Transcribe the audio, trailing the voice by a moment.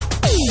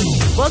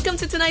Welcome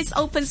to tonight's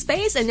Open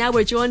Space, and now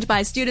we're joined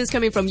by students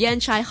coming from Yan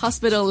Chai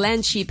Hospital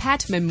Lan Chi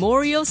Pat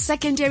Memorial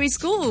Secondary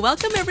School.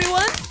 Welcome,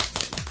 everyone.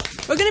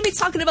 We're going to be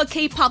talking about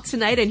K-pop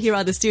tonight, and here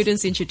are the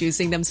students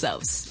introducing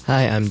themselves.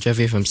 Hi, I'm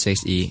Jeffy from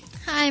 6E.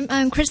 Hi,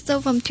 I'm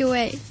Crystal from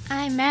 2A.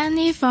 I'm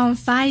Manny from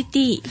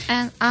 5D.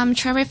 And I'm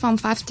Cherry from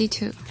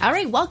 5D2. All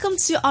right, welcome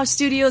to our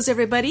studios,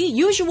 everybody.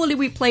 Usually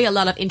we play a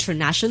lot of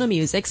international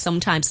music,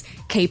 sometimes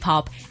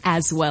K-pop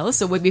as well.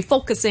 So we'll be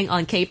focusing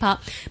on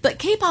K-pop. But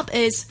K-pop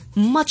is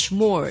much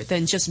more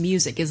than just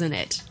music, isn't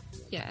it?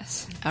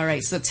 Yes. All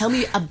right, so tell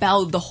me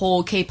about the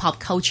whole K-pop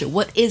culture.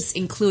 What is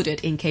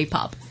included in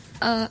K-pop?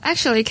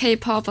 Actually,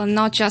 K-pop are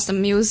not just the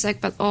music,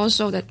 but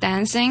also the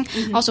dancing,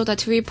 also the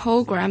TV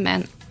program,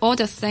 and all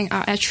the things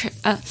are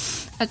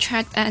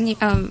attract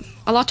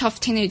a lot of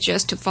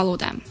teenagers to follow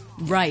them.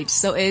 Right.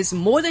 So it's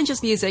more than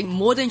just music,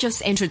 more than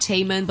just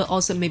entertainment, but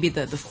also maybe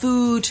the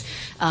food,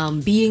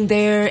 being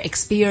there,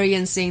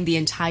 experiencing the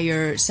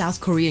entire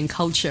South Korean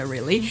culture,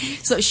 really.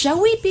 So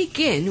shall we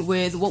begin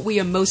with what we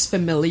are most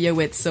familiar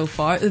with so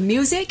far? The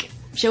music?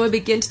 Shall we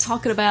begin to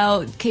talk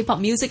about K-pop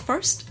music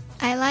first?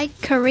 I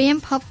like Korean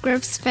pop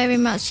groups very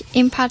much.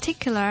 In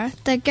particular,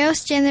 the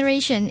Girls'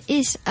 Generation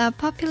is a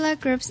popular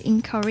group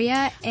in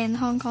Korea and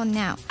Hong Kong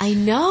now. I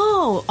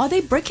know. Are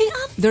they breaking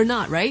up? They're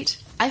not, right?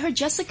 I heard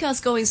Jessica's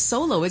going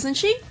solo, isn't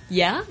she?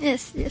 Yeah?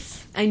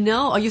 Yes. I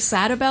know. Are you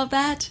sad about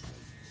that?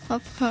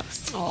 Of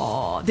course.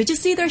 Oh, did you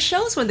see their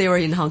shows when they were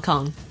in Hong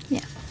Kong?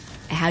 Yeah.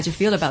 How'd you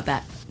feel about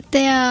that?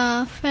 They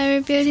are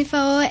very beautiful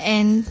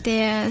and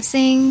their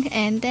singing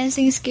and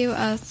dancing skill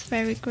are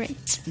very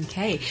great.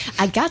 Okay.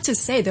 I got to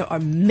say there are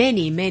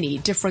many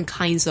different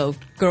kinds of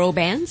girl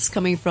bands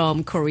coming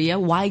from Korea.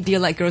 Why do you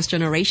like Girls'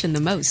 Generation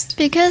the most?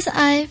 Because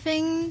I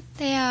think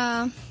they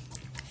are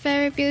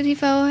very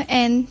beautiful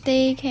and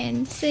they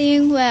can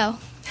sing well.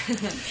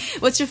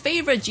 What's your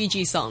favorite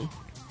GG song?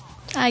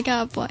 I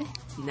Got a Boy.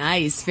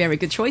 Nice. Very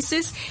good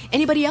choices.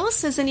 Anybody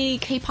else has any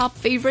K-pop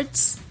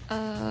favorites?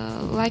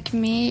 Like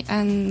me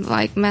and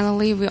like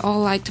Melanie, we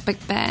all like the Big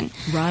Bang.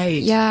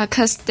 Right. Yeah,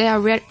 because they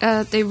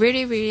are they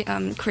really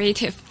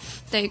creative.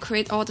 They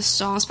create all the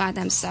songs by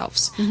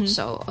themselves.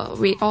 So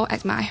we all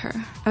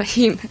admire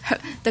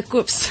the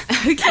groups.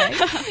 Okay.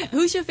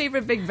 Who's your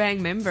favorite Big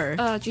Bang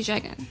member?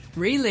 G-Dragon.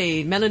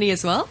 Really? Melanie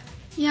as well?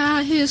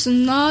 Yeah, he's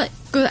not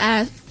good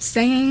at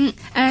singing,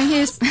 and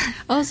he's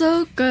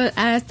also good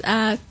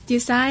at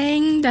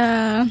designing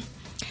the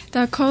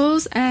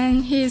clothes,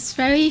 and he's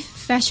very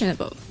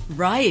fashionable.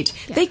 Right.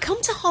 Yeah. They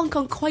come to Hong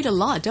Kong quite a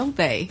lot, don't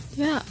they?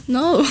 Yeah.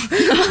 No.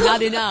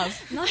 Not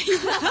enough. Not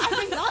enough. I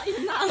think not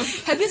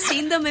enough. Have you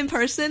seen them in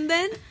person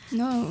then?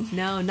 No.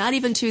 No, not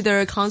even to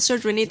their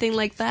concert or anything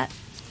like that?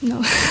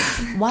 No.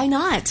 Why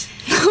not?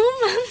 No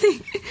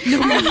money.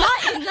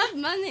 Not enough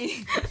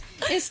money.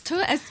 It's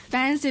too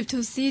expensive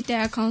to see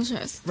their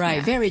concerts. Right,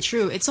 yeah. Very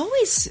true. It's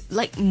always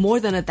like more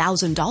than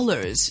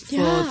 $1,000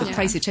 for the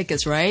pricey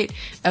tickets, right?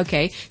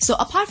 Okay. So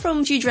apart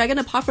from G-Dragon,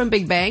 apart from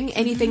Big Bang,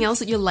 anything else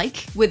that you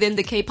like within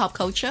the K-pop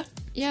culture?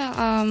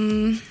 Yeah.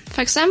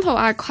 For example,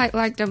 I quite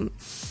like the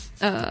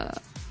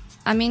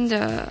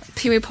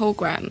TV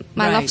program,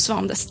 My Love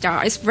from the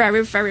Star. It's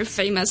very, very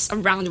famous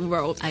around the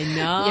world. I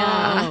know.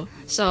 Yeah.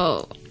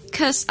 So,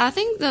 cause I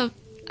think the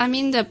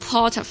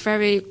plot are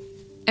very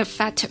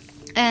effective.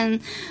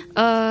 And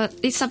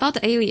it's about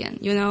the alien,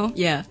 you know?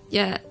 Yeah.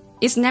 Yeah.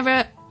 We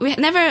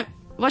never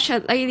watch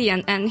an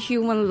alien and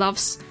human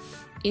loves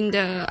in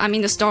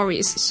the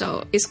stories.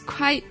 So it's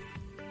quite,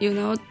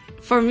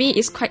 for me,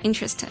 it's quite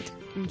interesting.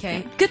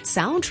 Okay. Good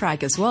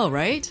soundtrack as well,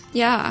 right?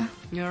 Yeah.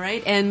 All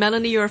right. And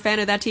Melanie, you're a fan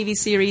of that TV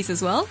series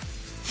as well?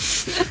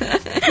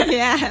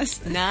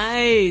 Yes.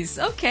 Nice.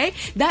 Okay.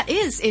 That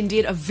is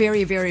indeed a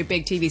very, very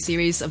big TV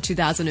series of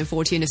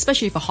 2014,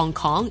 especially for Hong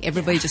Kong.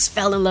 Everybody just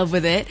fell in love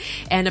with it.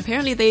 And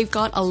apparently they've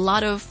got a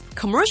lot of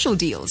commercial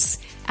deals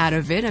out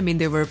of it. I mean,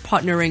 they were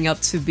partnering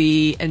up to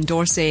be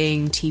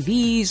endorsing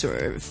TVs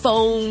or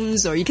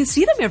phones, or you can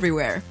see them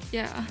everywhere.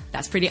 Yeah.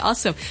 That's pretty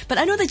awesome. But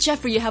I know that,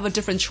 Jeffrey, you have a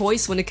different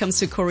choice when it comes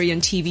to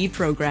Korean TV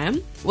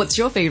program. What's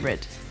your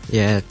favorite?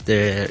 Yeah,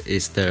 there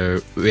is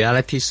the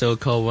reality show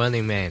called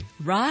Running Man.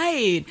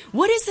 Right.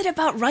 What is it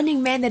about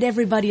Running Man that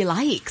everybody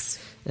likes?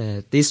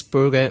 This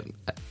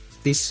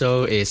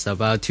show is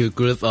about two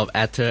groups of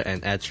actor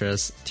and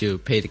actress to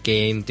play the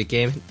game. The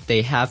game,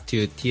 they have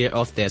to tear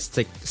off their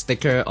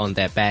sticker on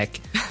their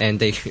back and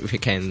they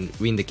can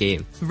win the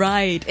game.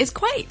 Right. It's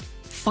quite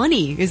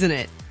funny, isn't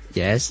it?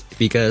 Yes,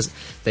 because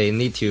they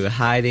need to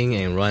hiding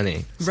and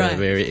running. So right.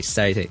 Very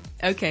exciting.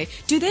 Okay.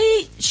 Do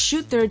they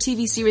shoot their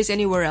TV series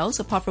anywhere else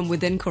apart from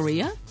within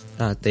Korea?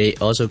 They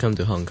also come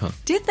to Hong Kong.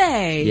 Did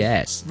they?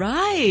 Yes.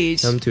 Right.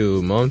 Come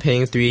to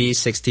Montpeng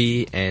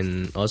 360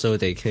 and also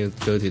they can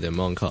go to the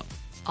Mong Kok.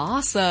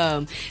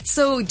 Awesome.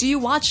 So do you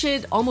watch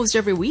it almost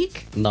every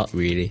week? Not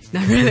really.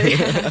 Not really.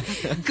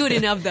 Good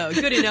enough though.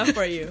 Good enough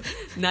for you.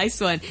 Nice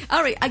one.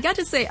 All right. I got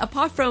to say,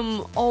 apart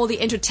from all the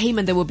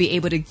entertainment that we'll be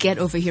able to get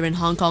over here in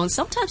Hong Kong,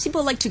 sometimes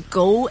people like to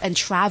go and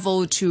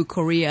travel to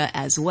Korea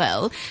as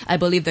well. I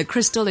believe that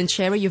Crystal and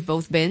Cherry, you've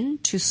both been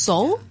to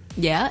Seoul.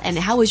 Yeah, and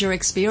how was your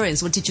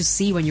experience? What did you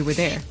see when you were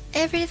there?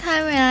 Every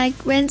time when I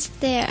went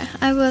there,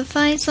 I will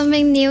find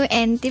something new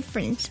and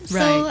different.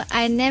 So Right.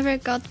 I never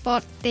got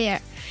bored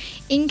there.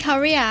 In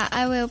Korea,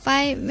 I will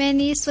buy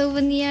many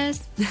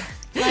souvenirs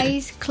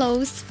like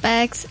clothes,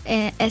 bags,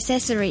 and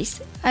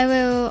accessories. I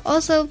will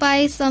also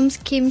buy some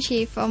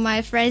kimchi for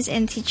my friends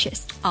and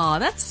teachers. Oh,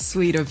 that's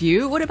sweet of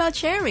you. What about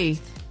Cherry?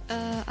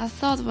 I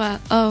thought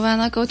when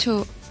I go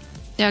to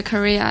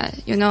Korea,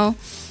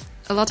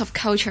 a lot of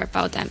culture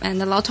about them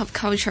and a lot of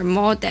culture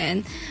more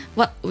than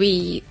what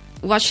we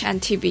watch on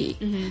TV.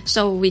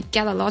 So we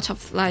get a lot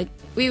of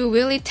we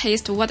really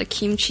taste what the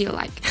kimchi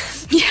like.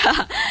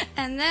 Yeah.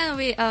 And then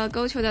we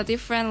go to the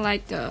different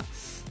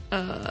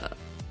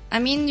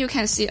you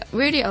can see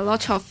really a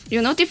lot of,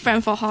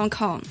 different for Hong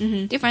Kong,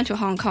 different to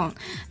Hong Kong.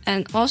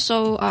 And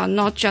also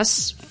not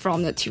just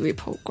from the TV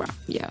program.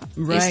 Yeah.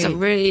 It's a Right.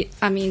 really,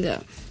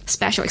 the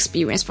special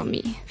experience for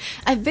me.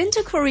 I've been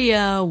to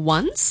Korea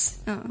once.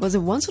 Was it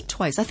once or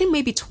twice? I think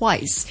maybe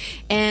twice.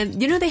 And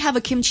they have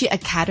a kimchi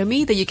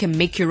academy that you can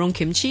make your own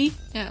kimchi.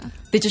 Yeah.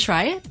 Did you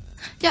try it?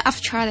 Yeah,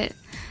 I've tried it.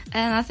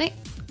 And I think,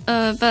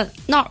 but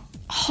not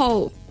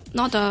whole,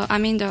 not the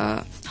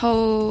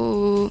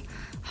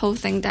whole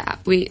thing that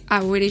I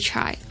really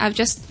try. I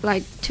just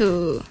I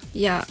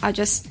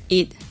just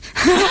eat.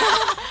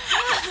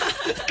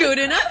 Good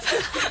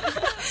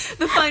enough.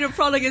 The final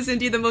product is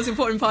indeed the most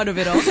important part of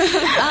it all.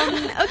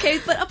 Okay,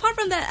 but apart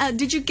from that,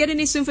 did you get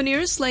any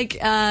souvenirs like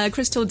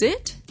Crystal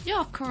did? Yeah,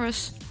 of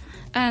course.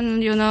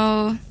 And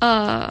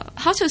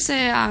how to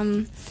say,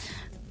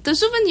 the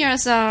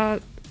souvenirs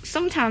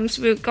sometimes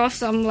we got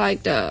some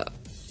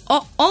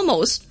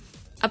almost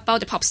about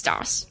the pop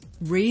stars.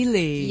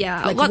 Really?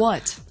 Yeah. Like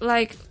what?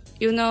 Like,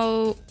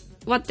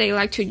 what they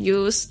like to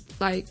use,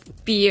 like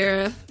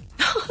beer,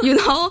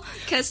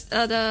 because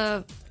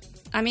I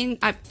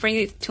bring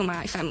it to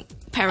my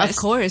parents. Of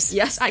course.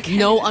 Yes, I can.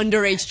 No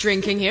underage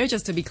drinking here,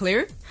 just to be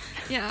clear.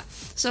 Yeah.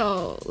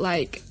 So,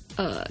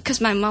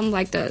 because my mom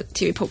liked the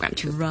TV program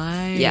too.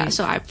 Right. Yeah,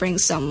 so I bring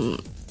some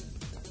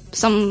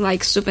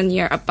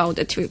souvenir about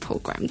the TV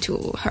program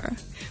to her.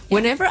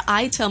 Whenever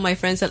I tell my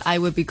friends that I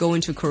would be going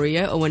to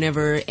Korea, or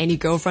whenever any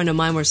girlfriend of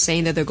mine were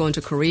saying that they're going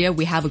to Korea,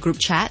 we have a group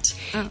chat,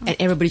 and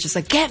everybody's just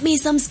like, get me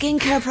some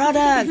skincare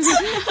products.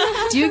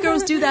 Do you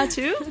girls do that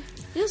too?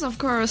 Yes, of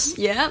course.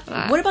 Yeah.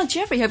 What about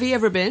Jeffrey? Have you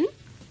ever been?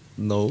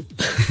 No,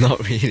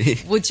 not really.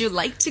 Would you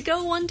like to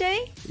go one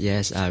day?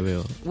 Yes, I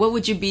will. What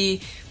would you be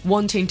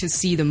wanting to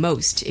see the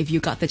most if you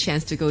got the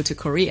chance to go to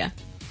Korea?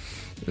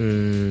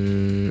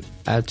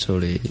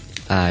 Actually,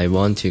 I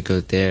want to go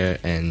there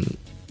and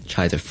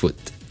try the food.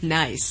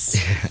 Nice.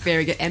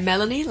 Very good. And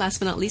Melanie, last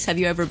but not least, have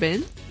you ever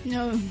been?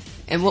 No.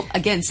 And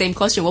again, same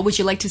question. What would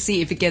you like to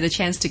see if you get a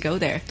chance to go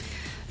there?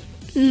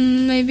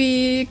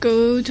 Maybe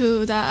go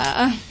to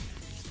the.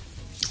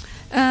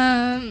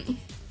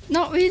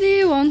 Not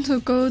really want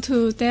to go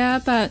to there,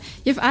 but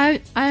if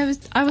I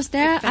was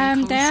there, Big Bang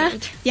I'm there.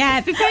 concert.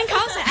 Yeah, Big Bang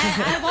concert.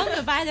 I want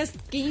to buy the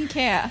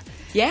skincare.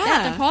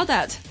 Yeah. The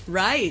product.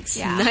 Right.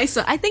 Yeah. Nice.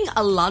 So I think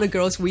a lot of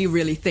girls, we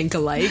really think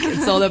alike.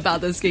 It's all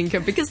about the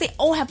skincare because they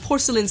all have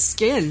porcelain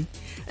skin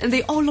and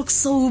they all look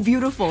so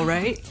beautiful,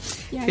 right?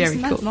 Yeah, Very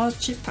it's cool. much more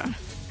cheaper.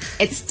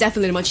 It's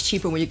definitely much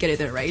cheaper when you get it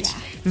there, right?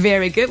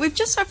 Very good. We've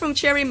just heard from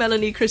Cherry,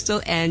 Melanie,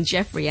 Crystal, and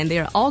Jeffrey, and they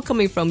are all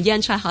coming from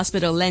Yanchai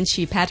Hospital,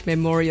 Lanchi Pat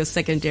Memorial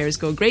Secondary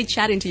School. Great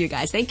chatting to you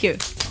guys. Thank you.